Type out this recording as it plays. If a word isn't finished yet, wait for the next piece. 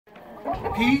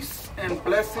Peace and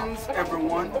blessings,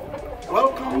 everyone.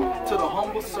 Welcome to the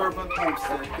Humble Servant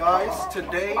Homestead. Guys,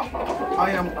 today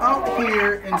I am out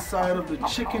here inside of the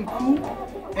chicken coop,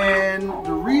 and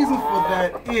the reason for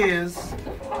that is,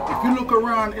 if you look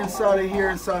around inside of here,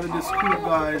 inside of this coop,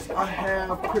 guys, I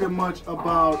have pretty much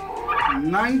about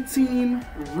 19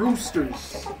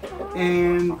 roosters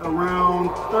and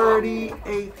around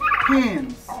 38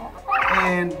 hens.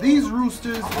 And these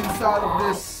roosters inside of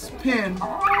this pen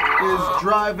is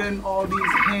driving all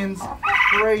these hens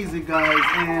crazy, guys,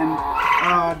 and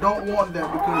I don't want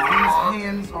that because these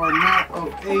hens are not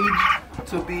of age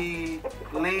to be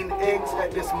laying eggs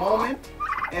at this moment,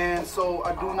 and so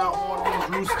I do not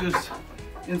want these roosters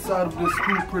inside of this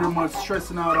coop pretty much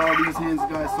stressing out all these hens,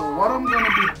 guys. So what I'm going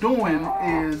to be doing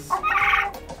is,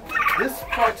 this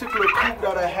particular coop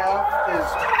that I have is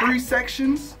 3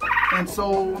 sections, and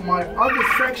so my other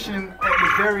section at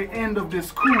the very end of this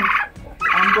coop,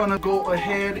 I'm gonna go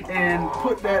ahead and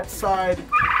put that side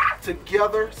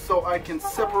together so I can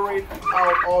separate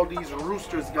out all these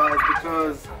roosters, guys,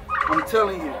 because I'm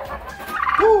telling you,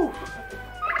 whew,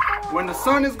 when the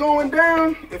sun is going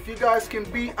down, if you guys can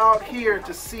be out here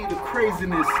to see the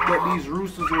craziness that these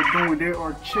roosters are doing, they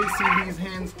are chasing these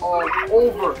hens all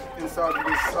over inside of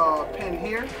this pen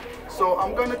here. So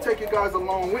I'm gonna take you guys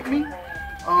along with me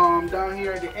down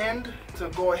here at the end to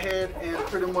go ahead and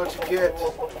pretty much get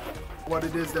what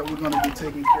it is that we're going to be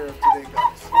taking care of today,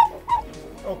 guys.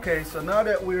 Okay, so now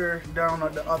that we're down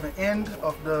at the other end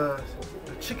of the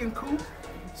chicken coop,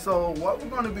 so what we're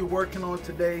going to be working on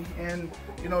today, and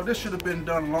you know, this should have been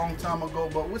done a long time ago,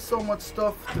 but with so much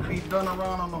stuff to be done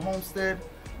around on the homestead,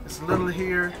 it's a little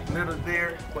here, little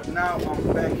there, but now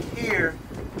I'm back here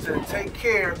to take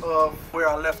care of where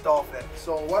I left off at.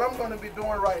 So what I'm going to be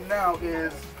doing right now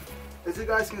is, as you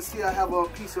guys can see, I have a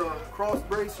piece of cross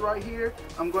brace right here.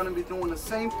 I'm going to be doing the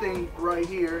same thing right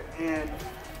here and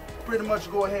pretty much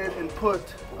go ahead and put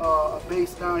a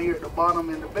base down here at the bottom.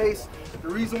 And the base, the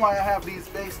reason why I have these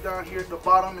base down here at the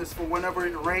bottom is for whenever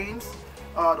it rains,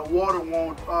 the water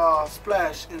won't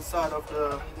splash inside of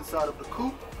the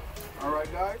coop. All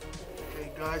right, guys. Okay,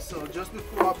 guys, so just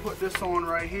before I put this on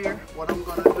right here, what I'm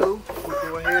going to do is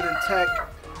go ahead and tack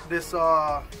this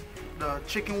the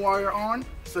chicken wire on,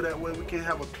 so that way we can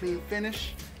have a clean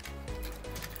finish.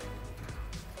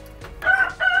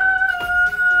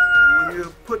 And when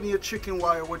you're putting your chicken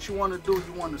wire, what you want to do,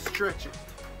 you want to stretch it,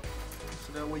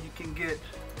 so that way you can get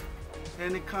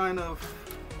any kind of,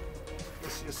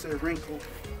 let's just say, wrinkle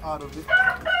out of it.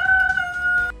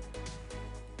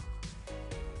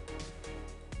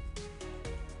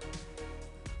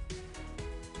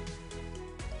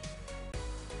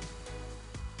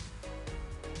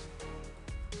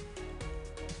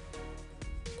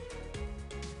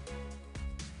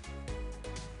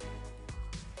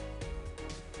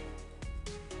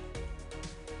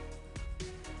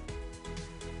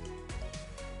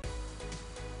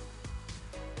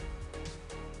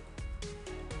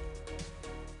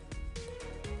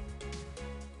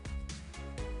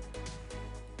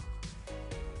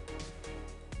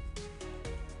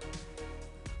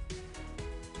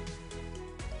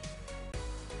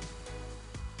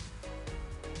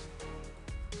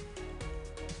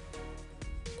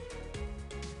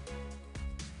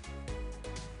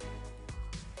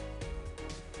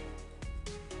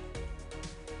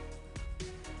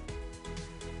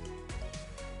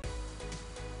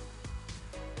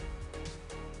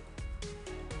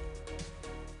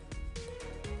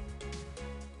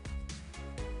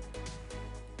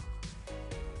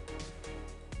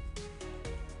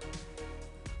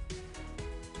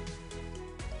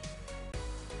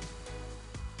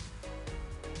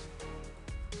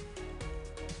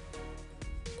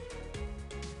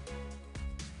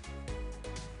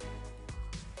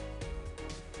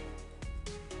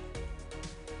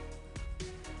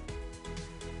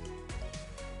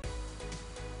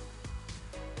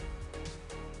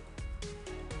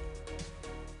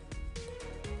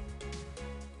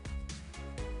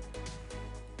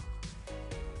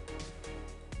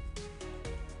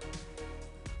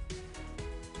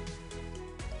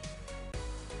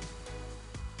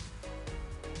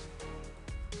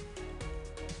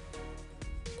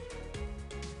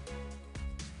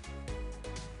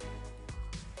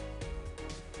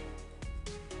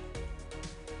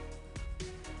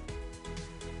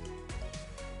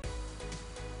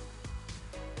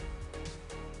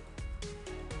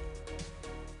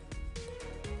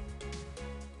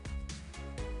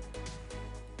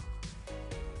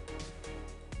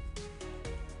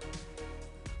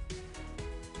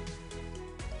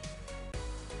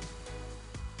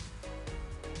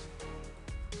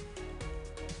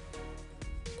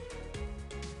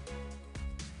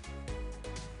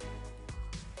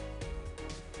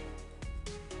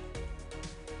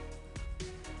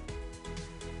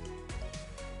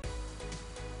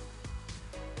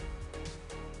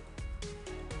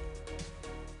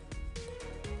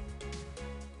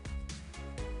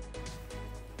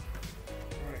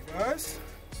 guys,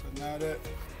 so now that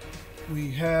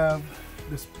we have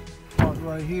this part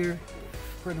right here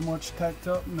pretty much tacked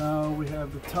up, now we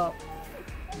have the top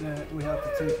that we have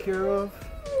to take care of.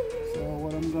 So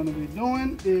what I'm going to be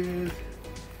doing is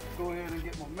go ahead and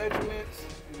get my measurements,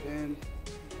 and then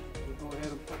we'll go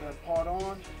ahead and put that part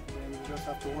on, and then we just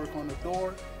have to work on the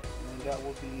door, and that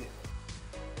will be it.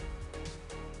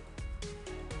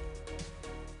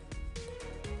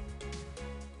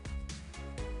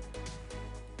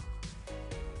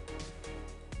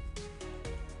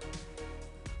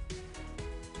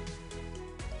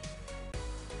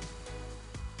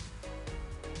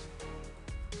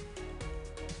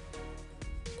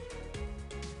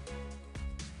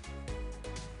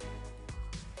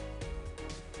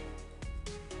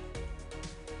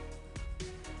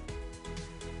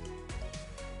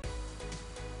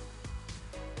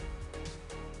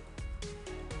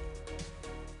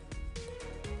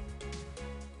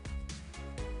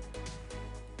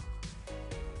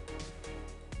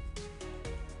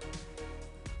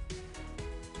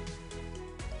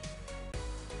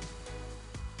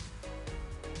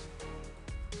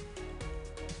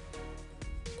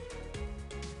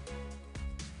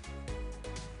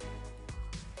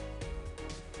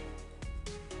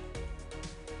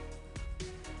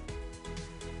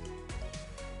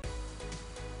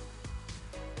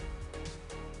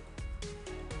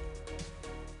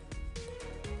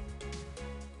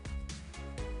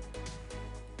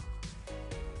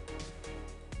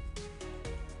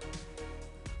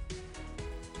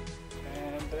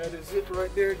 That is it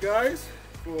right there, guys,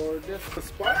 for this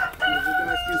spot. As you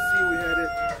guys can see,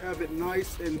 we have it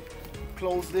nice and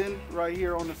closed in right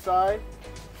here on the side.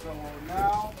 So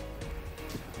now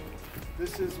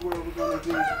this is where we're going to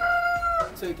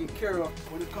be taking care of.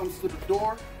 When it comes to the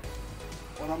door,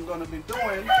 what I'm going to be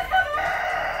doing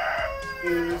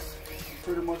is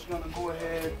pretty much going to go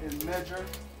ahead and measure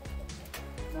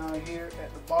down here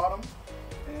at the bottom,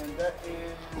 and that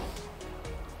is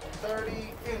 30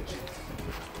 inches.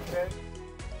 Okay.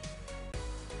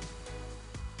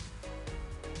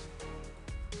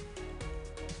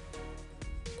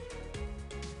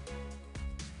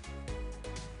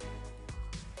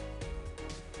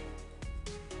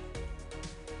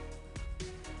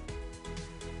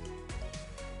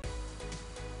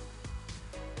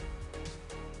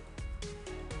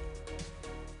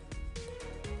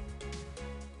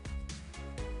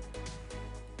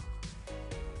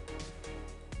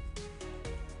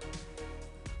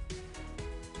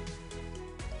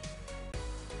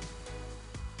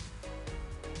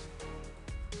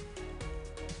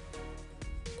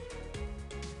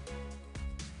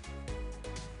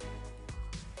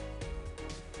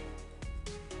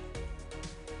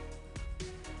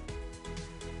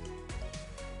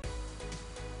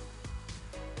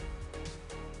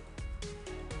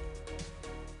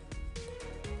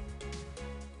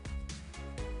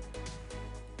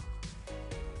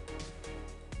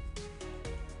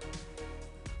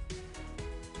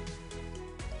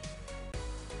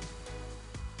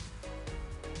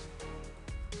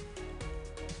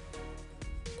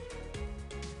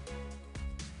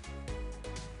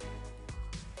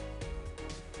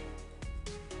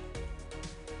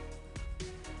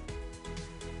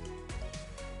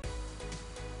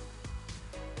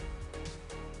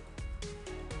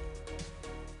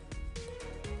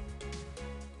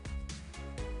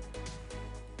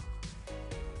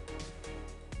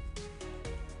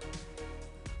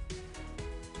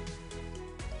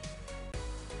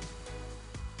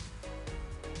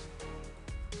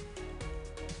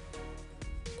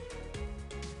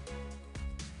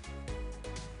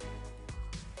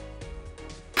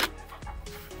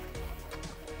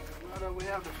 We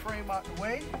have the frame out the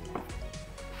way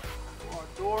for our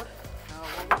door. Now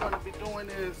what we're going to be doing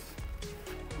is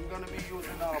I'm going to be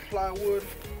using plywood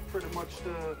pretty much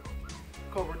to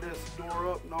cover this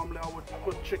door up. Normally I would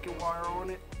put chicken wire on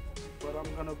it, but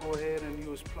I'm going to go ahead and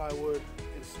use plywood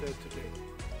instead today.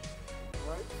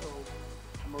 Alright, so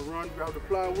I'm going to run, grab the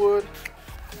plywood,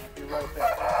 and I'll be right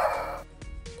back.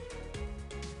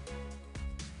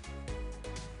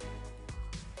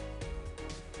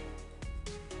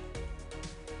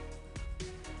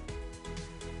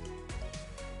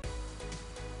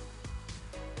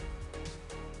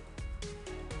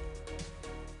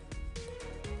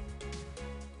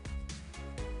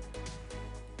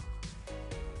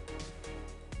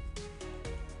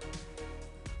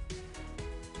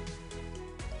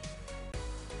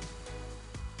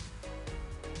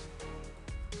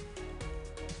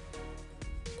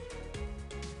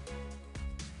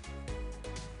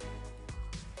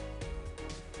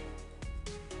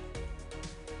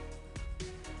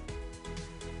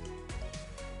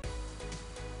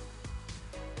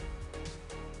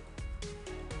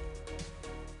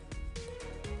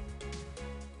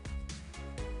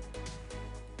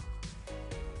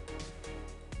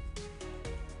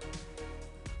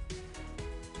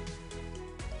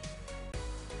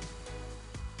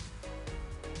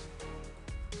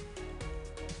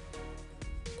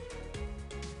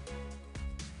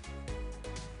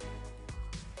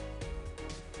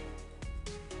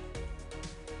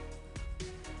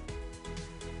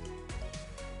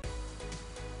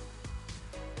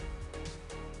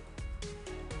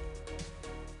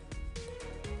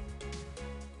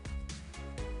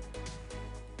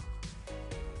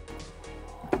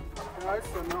 guys,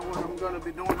 so now what I'm going to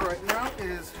be doing right now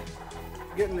is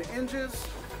getting the hinges,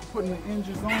 putting the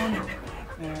hinges on,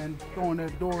 and throwing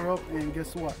that door up, and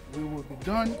guess what? We will be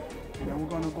done, and then we're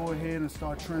going to go ahead and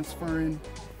start transferring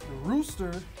the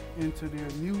rooster into their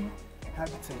new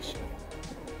habitation.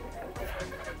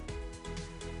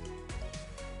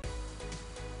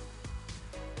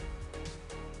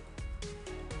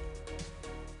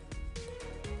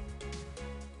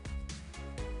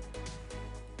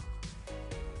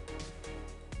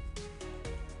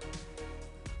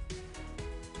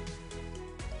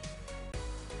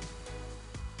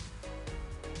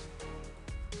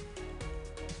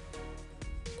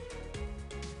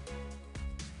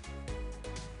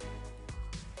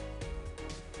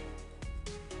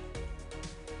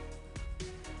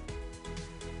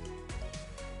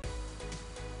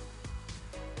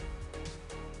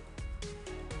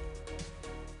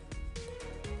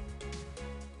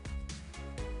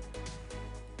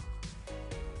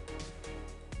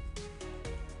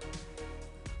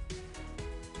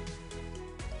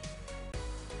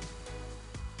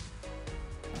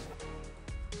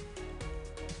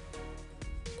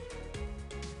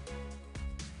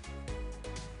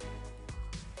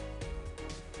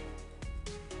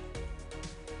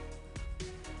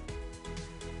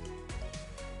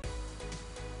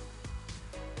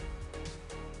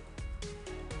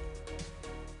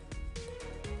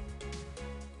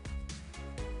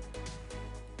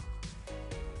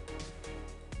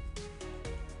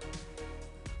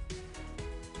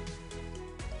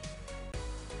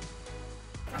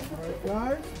 Alright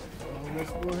guys, so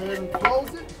let's go ahead and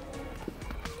close it.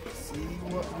 See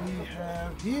what we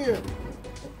have here.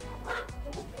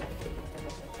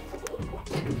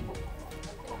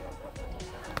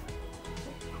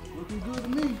 Looking good to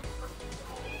me.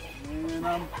 And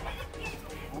I'm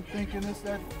thinking it's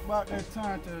about that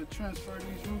time to transfer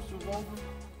these roosters over.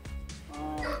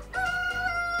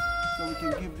 So we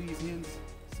can give these hens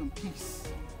some peace.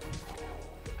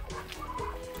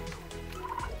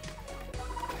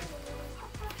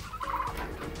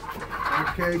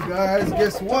 Okay guys,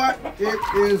 guess what? It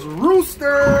is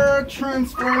rooster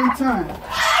transferring time.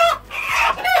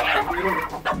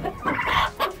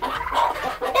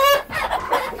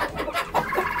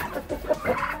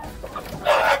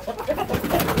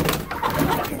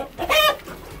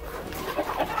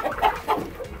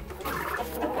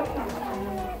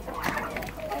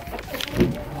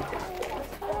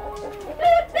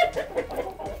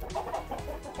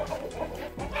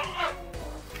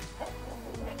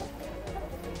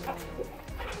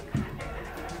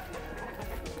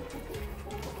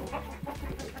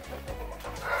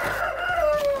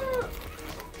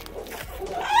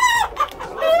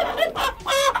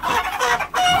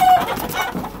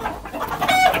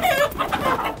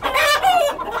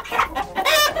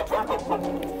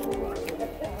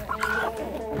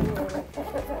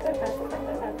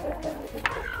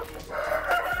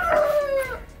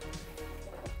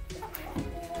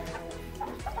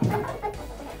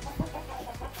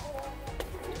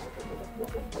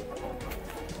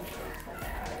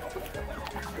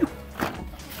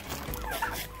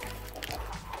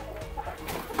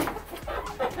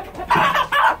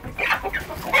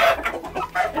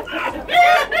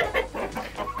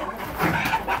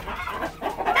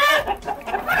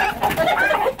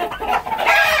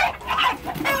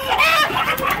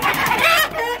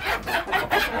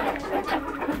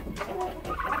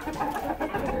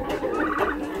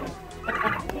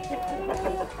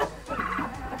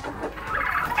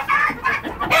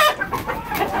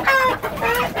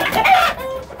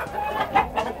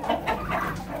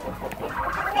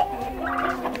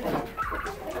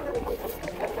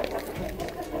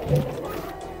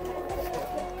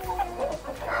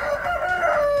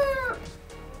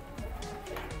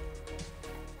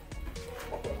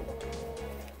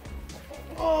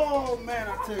 Oh man,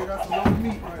 I tell you, that's a lot of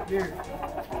meat right there.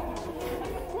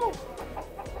 Woo.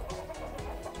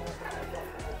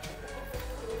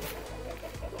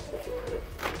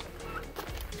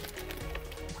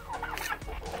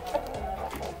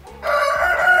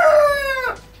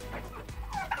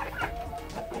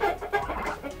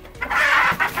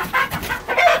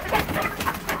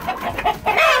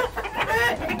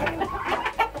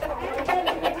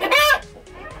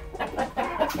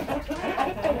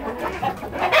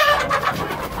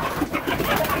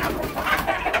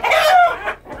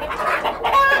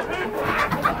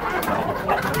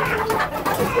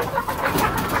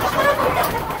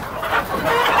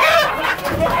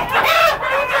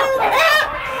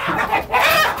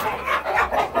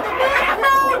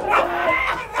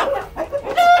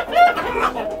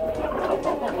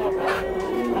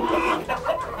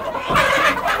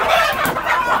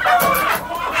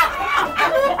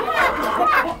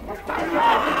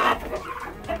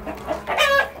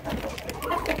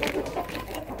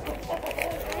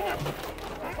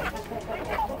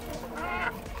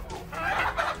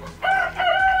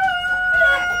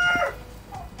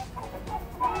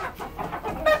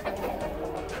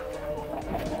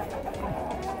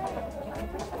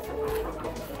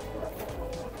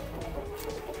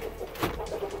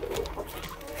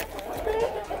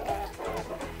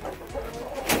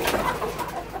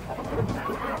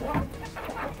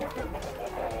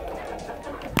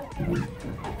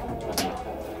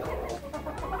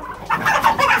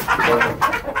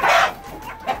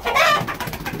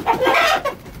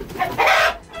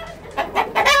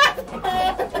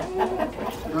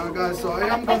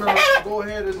 I'm gonna go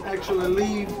ahead and actually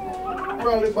leave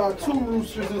probably about 2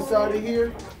 roosters inside of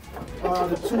here.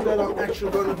 The 2 that I'm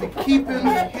actually going to be keeping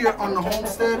here on the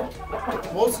homestead.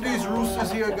 Most of these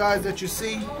roosters here, guys, that you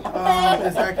see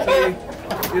is actually,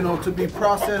 you know, to be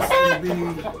processed and be,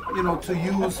 you know, to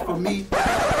use for meat.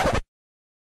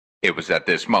 It was at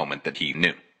this moment that he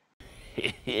knew.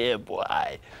 Yeah,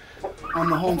 boy. On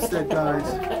the homestead, guys.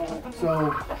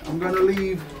 So I'm going to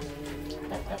leave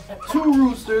 2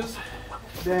 roosters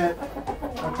that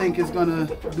I think is going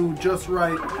to do just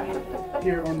right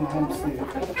here on the homestead.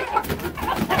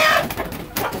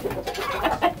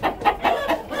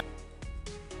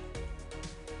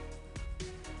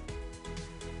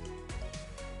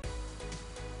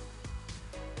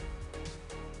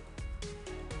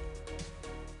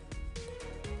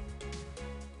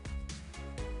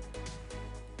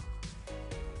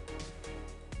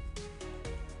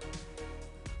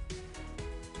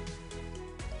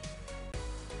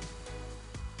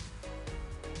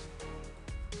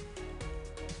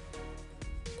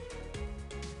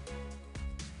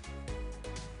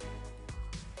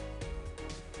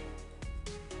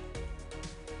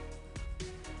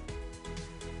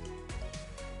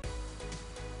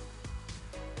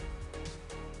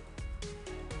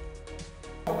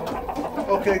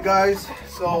 Okay guys,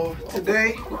 so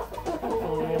today,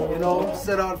 you know,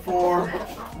 set out for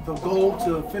the goal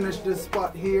to finish this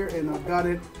spot here, and I got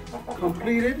it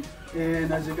completed.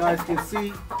 And as you guys can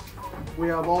see, we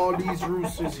have all these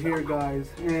roosters here,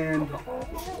 guys, and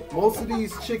most of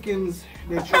these chickens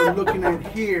that you're looking at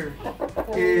here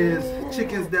is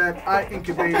chickens that I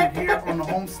incubated here on the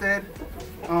homestead.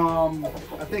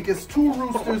 I think it's 2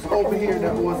 roosters over here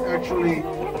that was actually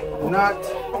not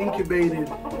incubated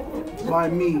by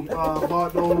me.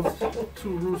 Bought those 2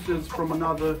 roosters from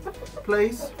another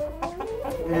place,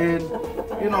 and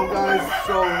you know, guys,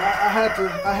 so I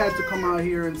had to come out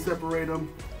here and separate them.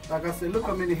 Like I said, look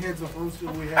how many heads of roosters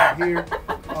we have here.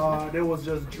 They was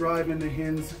just driving the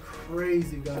hens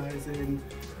crazy, guys. And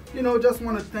you know, just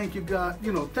want to thank you guys,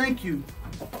 you know, thank you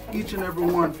each and every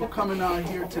one for coming out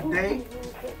here today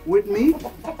with me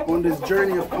on this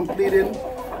journey of completing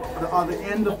the other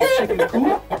end of the chicken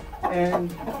coop.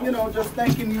 And you know, just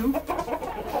thanking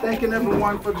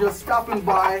everyone for just stopping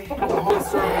by the Home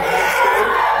Servant Homestead,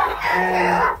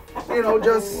 and you know,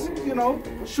 just, you know,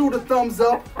 shoot a thumbs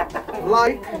up,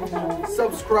 like,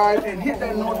 subscribe, and hit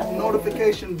that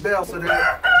notification bell so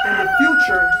that in the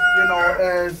future, you know,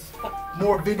 as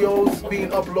more videos being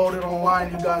uploaded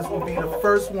online, you guys will be the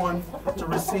first one to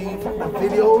receive the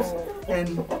videos.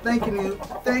 And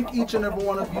thank each and every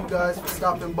one of you guys for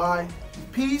stopping by.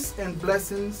 Peace and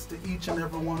blessings to each and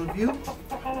every one of you.